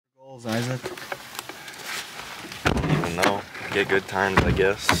Isaac? I don't even know. Get good times, I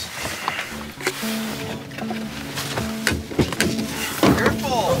guess.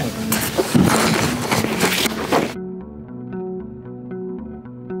 Careful!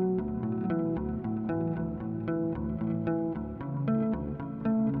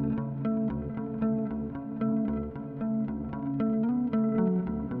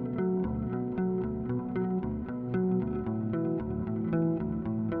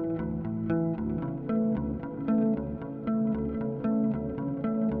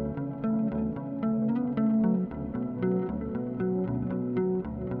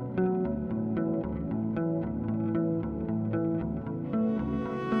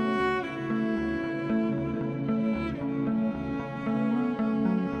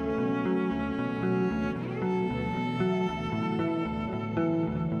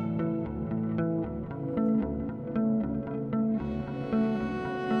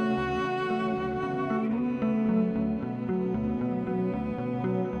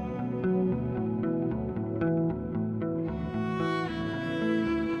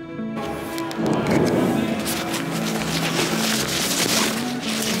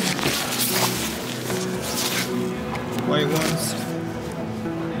 White ones.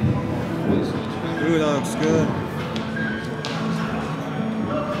 Ooh, that looks good.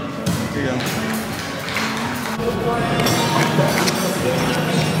 Here you go.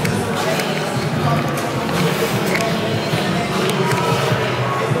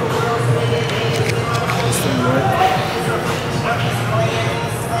 This thing work.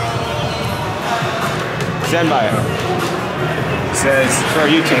 Stand by it. It says, for our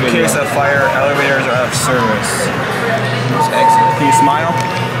YouTube in case of fire, elevators are out of service. Just exit. Can you smile?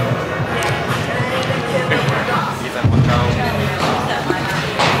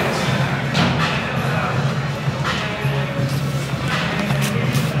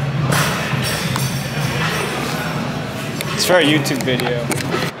 It's for a YouTube video.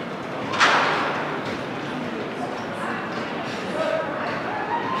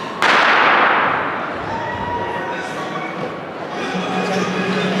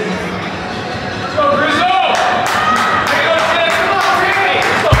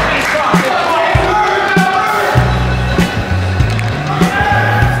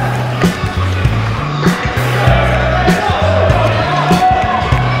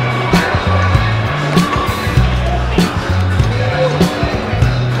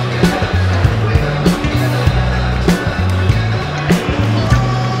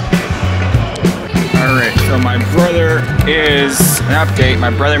 So my brother is an update. My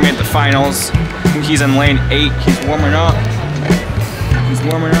brother made the finals. I think he's in lane 8. He's warming up.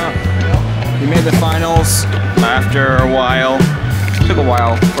 He made the finals after a while. It took a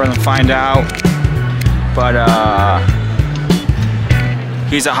while for him to find out. But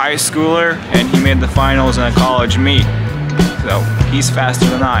he's a high schooler and he made the finals in a college meet. So he's faster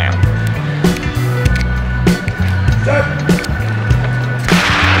than I am.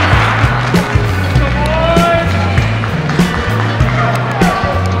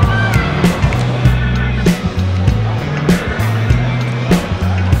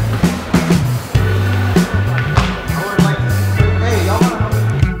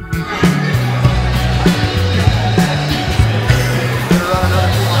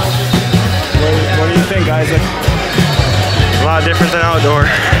 Isaac? A lot different than outdoor.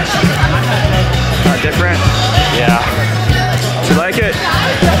 Not different? Yeah. Do you like it?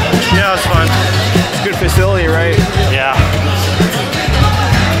 Yeah, it's fun. It's a good facility, right?